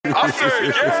I said,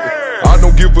 yeah. I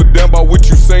don't give a damn about what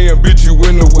you saying, bitch, you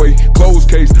in the way. Closed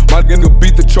case, my nigga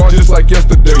beat the charge just like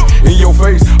yesterday. In your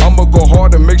face, I'ma go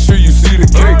hard and make sure you see the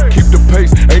cake. Keep the pace,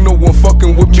 ain't no one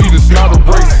fucking with me, this not a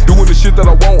race. Doing the shit that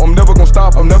I want, I'm never gonna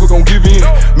stop, I'm never gonna give in.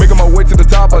 Making my way to the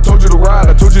top, I told you to ride,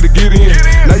 I told you to get in.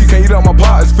 Now you can't eat out my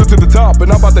pot, it's filled to the top, and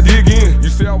I'm about to dig in. You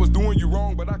say I was doing you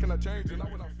wrong, but I cannot change it.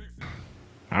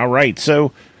 All right,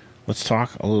 so let's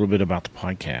talk a little bit about the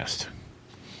podcast.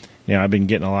 I've been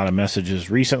getting a lot of messages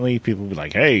recently. People be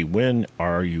like, hey, when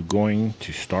are you going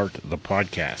to start the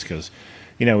podcast? Because,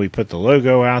 we put the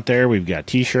logo out there. We've got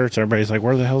T-shirts. Everybody's like,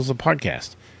 where the hell's the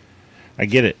podcast? I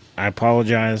get it. I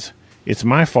apologize. It's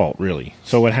my fault, really.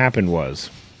 So what happened was,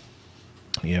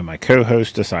 my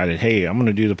co-host decided, hey, I'm going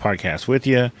to do the podcast with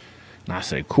you. And I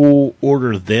said, cool,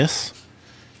 order this.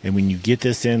 And when you get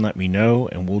this in, let me know,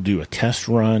 and we'll do a test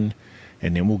run,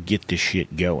 and then we'll get this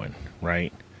shit going,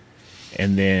 right?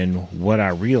 And then what I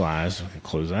realized, I can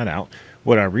close that out,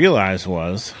 what I realized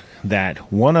was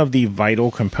that one of the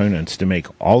vital components to make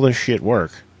all this shit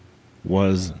work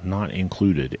was not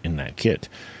included in that kit.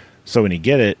 So when he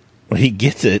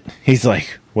gets it, he's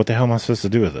like, what the hell am I supposed to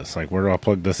do with this? Like, where do I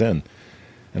plug this in?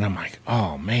 And I'm like,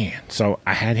 oh, man. So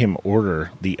I had him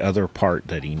order the other part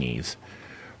that he needs.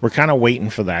 We're kind of waiting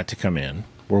for that to come in.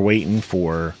 We're waiting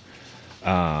for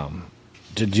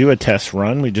to do a test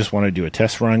run. We just want to do a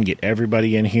test run, get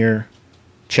everybody in here,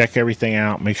 check everything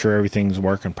out, make sure everything's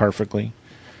working perfectly.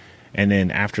 And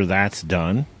then after that's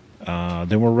done,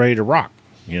 then we're ready to rock,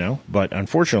 But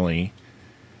unfortunately,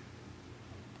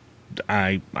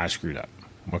 I screwed up.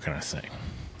 What can I say?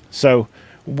 So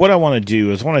what I want to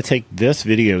do is I want to take this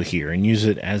video here and use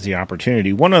it as the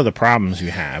opportunity. One of the problems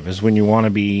you have is when you want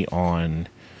to be on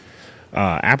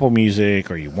Apple Music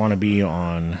or you want to be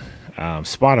on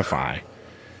Spotify,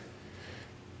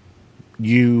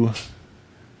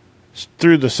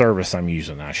 through the service I'm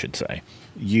using, I should say,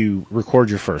 you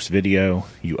record your first video,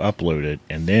 you upload it,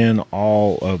 and then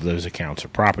all of those accounts are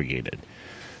propagated.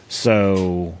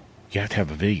 So you have to have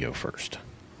a video first,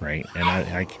 right? And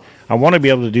I want to be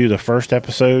able to do the first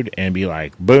episode and be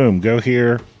like, boom, go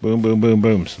here, boom, boom, boom,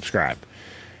 boom, subscribe.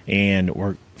 And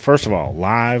we're, first of all,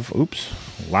 live on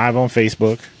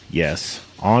Facebook, yes,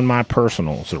 on my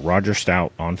personal, so Roger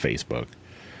Stout on Facebook.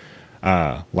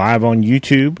 Live on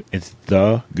YouTube, it's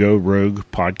the Go Rogue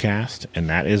Podcast, and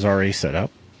that is already set up.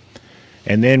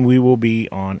 And then we will be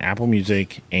on Apple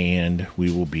Music, and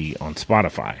we will be on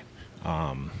Spotify.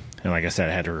 And like I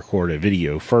said, I had to record a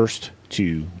video first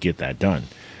to get that done.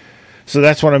 So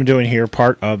that's what I'm doing here.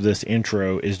 Part of this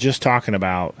intro is just talking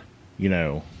about,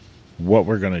 what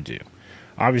we're going to do.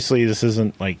 Obviously, this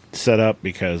isn't, set up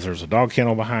because there's a dog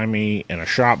kennel behind me and a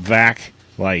shop vac.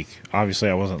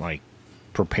 Obviously, I wasn't,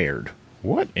 prepared.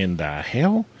 What in the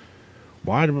hell?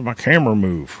 Why did my camera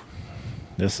move?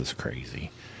 This is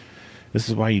crazy. This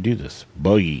is why you do this.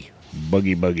 Buggy.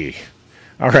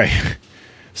 All right.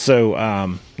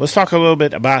 So let's talk a little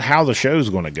bit about how the show's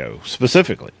going to go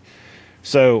specifically.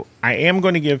 So I am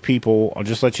going to give people, I'll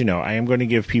just let you know, I am going to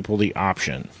give people the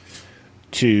option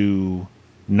to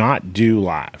not do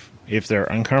live. If they're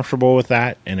uncomfortable with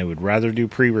that and they would rather do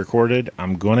pre-recorded,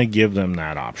 I'm going to give them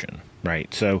that option,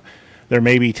 right? So there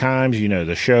may be times,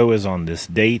 the show is on this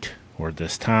date or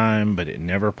this time, but it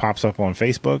never pops up on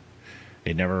Facebook.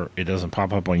 It doesn't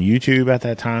pop up on YouTube at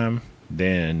that time.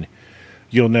 Then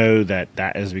you'll know that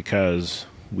is because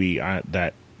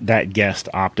that guest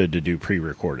opted to do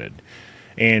pre-recorded.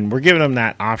 And we're giving them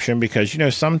that option because,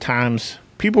 sometimes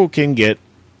people can get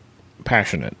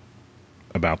passionate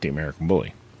about the American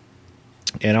Bully.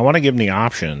 And I want to give them the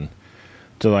option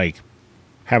to,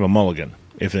 have a mulligan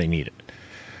if they need it.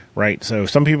 Right, so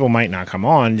some people might not come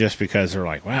on just because they're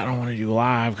like, well, I don't want to do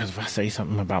live because if I say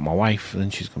something about my wife, then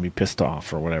she's going to be pissed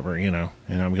off or whatever, And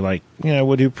I'll be like,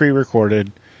 we'll do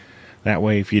pre-recorded. That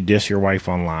way, if you diss your wife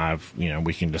on live,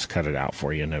 we can just cut it out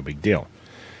for you. No big deal.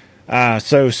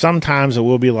 So sometimes it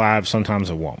will be live, sometimes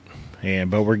it won't.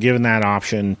 But we're giving that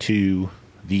option to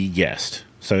the guest.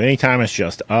 So anytime it's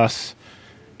just us,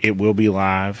 it will be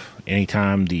live.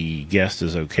 Anytime the guest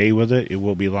is okay with it, it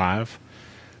will be live.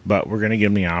 But we're going to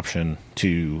give them the option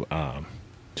to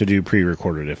do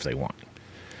pre-recorded if they want.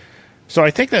 So I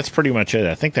think that's pretty much it.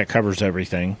 I think that covers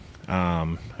everything.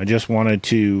 I just wanted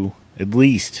to at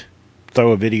least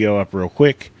throw a video up real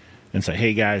quick and say,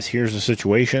 hey guys, here's the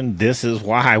situation. This is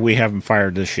why we haven't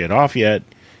fired this shit off yet.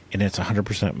 And it's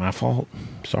 100% my fault.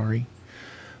 Sorry.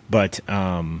 But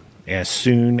as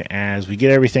soon as we get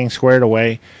everything squared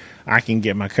away, I can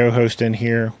get my co-host in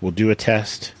here. We'll do a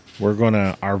test.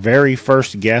 Our very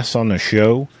first guest on the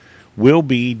show will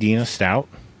be Dina Stout.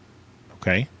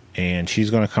 Okay. and she's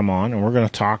going to come on, and we're going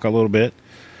to talk a little bit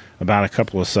about a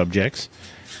couple of subjects.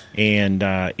 And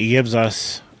it gives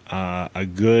us a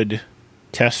good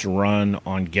test run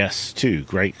on guests, too.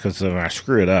 Great, because if I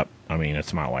screw it up, I mean,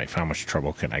 it's my life. How much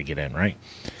trouble can I get in, right?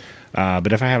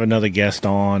 But if I have another guest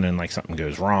on and like something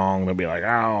goes wrong, they'll be like,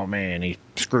 oh, man, he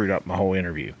screwed up my whole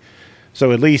interview.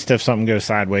 So at least if something goes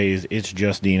sideways, it's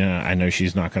just Dina. I know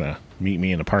she's not going to meet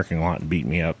me in the parking lot and beat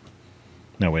me up.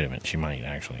 No, wait a minute. She might,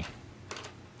 actually.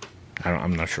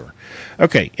 I'm not sure.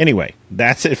 Okay, anyway,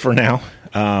 that's it for now.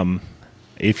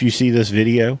 If you see this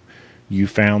video, you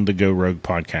found the Go Rogue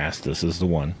podcast. This is the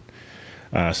one.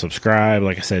 Subscribe.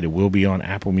 Like I said, it will be on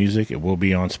Apple Music. It will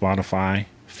be on Spotify,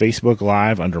 Facebook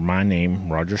Live under my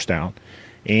name, Roger Stout,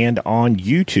 and on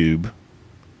YouTube,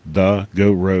 the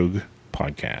Go Rogue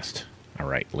podcast. All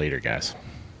right, later, guys.